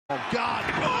Oh, God.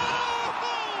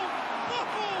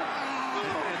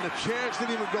 And the chairs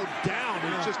didn't even go down.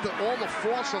 It was just all the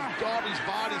force of Darby's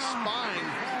body, spine,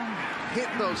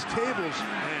 hit those tables.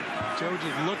 Man, Joe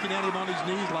just looking at him on his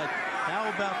knees like,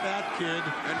 how about that, kid?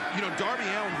 And, you know, Darby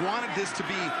Allin wanted this to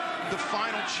be the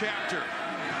final chapter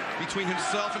between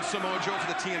himself and Samoa Joe for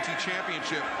the TNT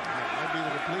Championship.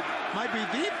 Might be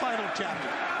the final chapter.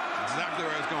 Exactly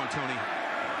where I was going, Tony.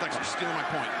 Thanks for stealing my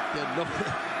point. Yeah,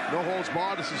 no holds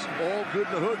barred. This is all good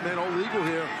in the hood, man. All legal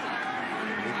here.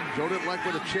 Joe didn't like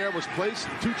where the chair was placed.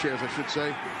 2 chairs, I should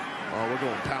say. Oh, we're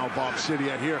going Power Bomb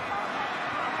City out here.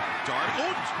 Darby,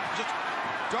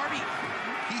 Darby,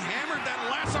 he hammered that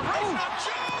last Joe, the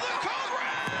Cobra!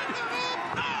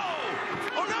 No!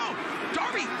 Oh no!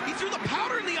 Darby, he threw the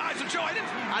powder in the eyes of Joe. I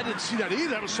didn't see that either.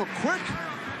 That was so quick.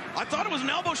 I thought it was an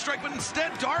elbow strike, but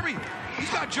instead, Darby, he's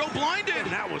got Joe blinded.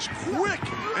 And that was quick.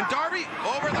 And Darby,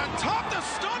 over the top, the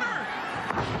stunner.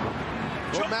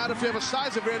 Don't matter if you have a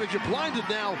size advantage, you're blinded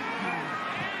now.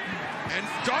 And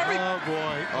Darby. Oh,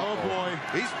 boy. Oh, boy.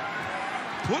 He's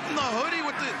putting the hoodie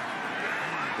with the...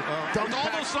 with all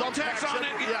those thumbtacks on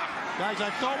it. Yeah. Guys,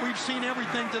 I thought we've seen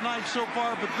everything tonight so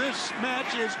far, but this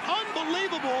match is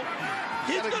unbelievable.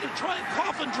 He's going to try and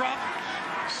coffin drop.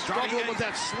 Struggling with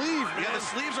that sleeve, man. Yeah, the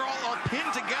sleeves are all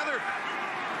pinned together.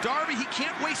 Darby, he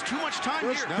can't waste too much time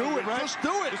here. Just do it. Right. Just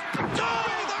do it.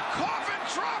 Darby, the coffin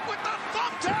drop with the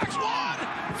thumbtacks. 1,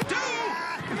 2.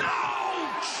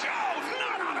 No! Joe,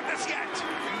 not out of this yet.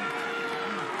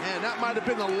 Man, that might have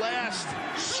been the last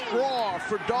straw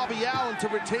for Darby Allin to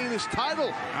retain his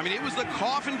title. I mean, it was the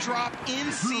coffin drop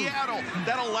in Seattle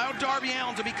that allowed Darby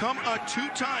Allin to become a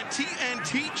 2-time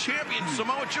TNT champion.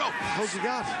 Samoa Joe. What's he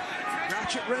got?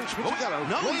 Ratchet wrench. What's he got?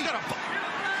 He's got a...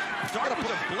 Darby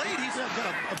with a blade. He's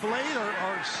got a blade or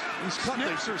he's cutting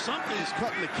or something. He's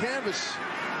cutting the canvas.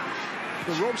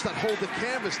 The ropes that hold the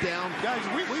canvas down. Guys,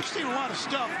 we've seen a lot of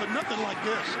stuff, but nothing like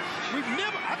this.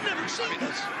 I've never seen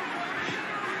this.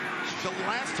 The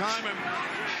last time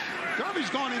Darby's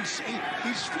gone insane.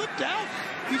 He's flipped out.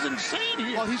 He's insane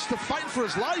here. Well, he's fighting for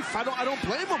his life. I don't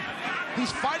blame him.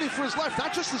 He's fighting for his life,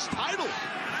 not just his title.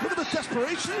 Look at the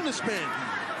desperation in this man.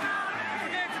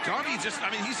 Darby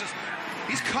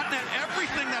he's cutting at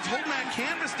everything that's holding that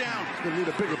canvas down. He's gonna need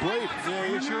a bigger blade. Yeah,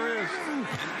 he sure is.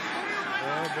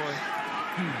 Oh boy.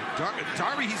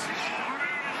 Darby, he's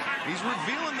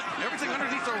revealing everything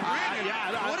underneath the ring. I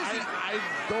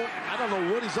don't know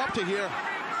what he's up to here.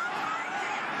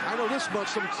 I know this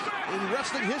much. In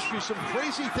wrestling history, some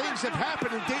crazy things have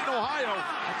happened in Dayton, Ohio.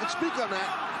 I can speak on that.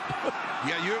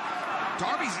 Yeah,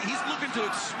 Darby's looking to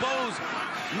expose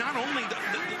not only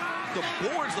the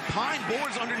boards, the pine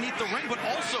boards underneath the ring, but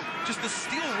also just the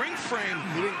steel ring frame.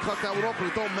 He didn't cut that one open.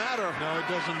 It don't matter. No, it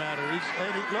doesn't matter.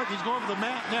 Look, he's going for the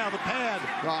mat now, the pad.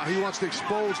 He wants to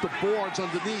expose the boards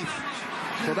underneath.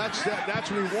 So that's what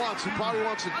he wants. He probably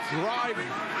wants to drive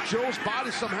Joe's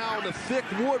body somehow in the thick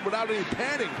wood without any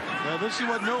padding. Now, this is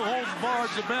what no holds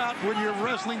barred's about when you're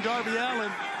wrestling Darby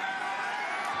Allin.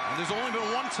 And there's only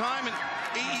been one time in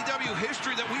AEW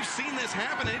history that we've seen this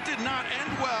happen, and it did not end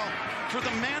well for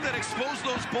the man that exposed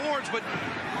those boards. But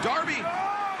Darby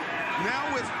now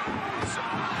with...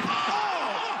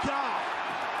 Oh, God!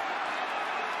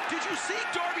 Did you see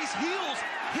Darby's heels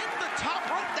hit the top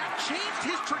rope? That changed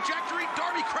his trajectory.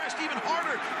 Darby crashed even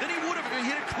harder than he would have if he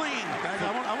hit it clean. Guys,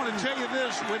 I want to tell you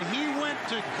this. When he went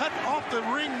to cut off the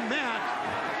ring mat,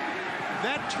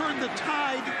 that turned the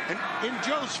tide in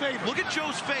Joe's favor. Look at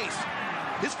Joe's face.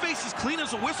 His face is clean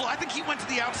as a whistle. I think he went to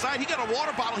the outside. He got a water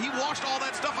bottle. He washed all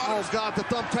that stuff out. Oh, God, the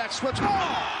thumbtack switch. Oh!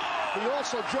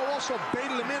 Joe also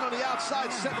baited him in on the outside,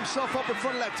 set himself up in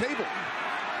front of that table.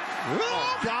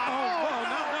 Oh, God. Oh,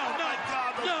 no. My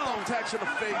God, those thumbtacks in the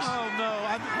face. Oh, no.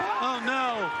 Oh,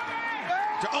 no.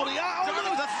 The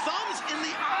thumbs in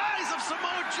the eyes of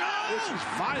Samoa Joe. This is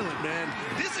violent, man.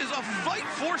 This is a fight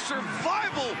for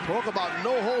survival. Talk about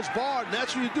no holds barred. And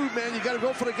that's what you do, man. You got to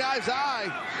go for the guy's eye.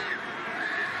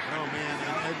 Oh, man.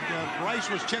 And Bryce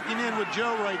was checking in with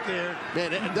Joe right there.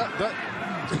 Man,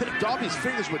 Darby's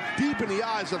fingers were deep in the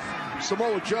eyes of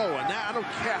Samoa Joe. And that, I don't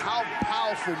care how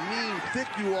powerful, mean, thick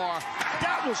you are,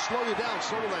 that will slow you down.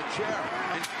 So will that chair.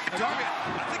 And Darby,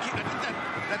 I think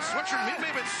that sweatshirt may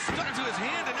have been stuck into his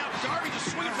hand, and now Darby just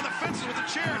swinging for the fences with the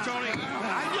chair, Tony.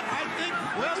 I think,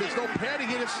 well, there's no padding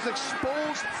here. This is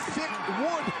exposed, thick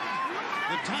wood.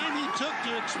 The time he took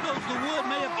to expose the wood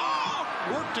may have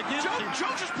worked against him.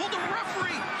 Joe just pulled the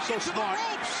referee into the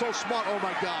ropes. So smart. Oh,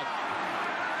 my God.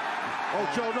 Oh,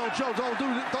 Joe, no, Joe, don't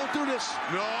do this.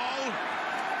 No.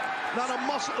 Not a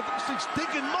muscle. He's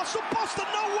thinking muscle buster.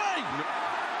 No way. No.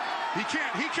 He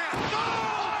can't. No!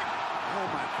 Oh,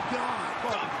 my God.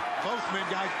 Both men,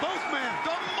 guys. Both men.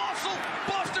 The muscle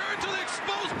buster into the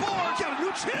exposed board. Got a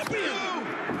new champion.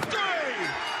 2, 3.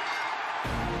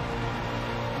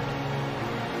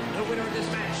 The winner of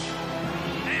this match,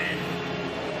 and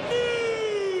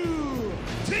new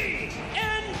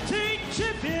TNT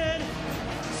champion,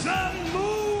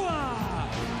 Samoa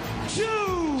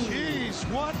Joe. Jeez,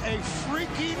 what a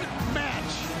freaking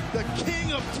match. The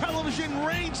king of television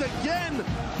reigns again.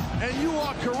 And you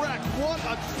are correct. What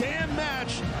a damn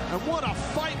match. And what a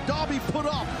fight Darby put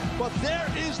up. But there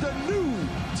is the new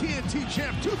TNT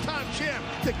champ, two-time champ,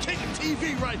 the king of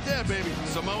TV right there, baby.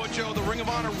 Samoa Joe, the Ring of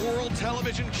Honor World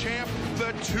Television Champ,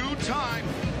 the two-time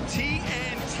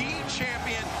TNT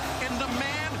champion, and the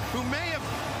man who may have...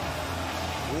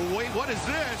 Wait, what is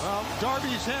this?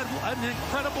 Darby's had an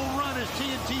incredible run as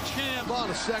TNT champ. Hold on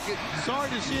a second. Sorry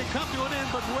to see it come to an end,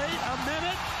 but wait a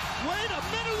minute. Wait a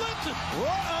minute, listen.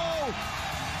 Whoa!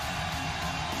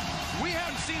 We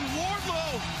haven't seen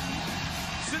Wardlow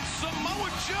since Samoa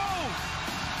Joe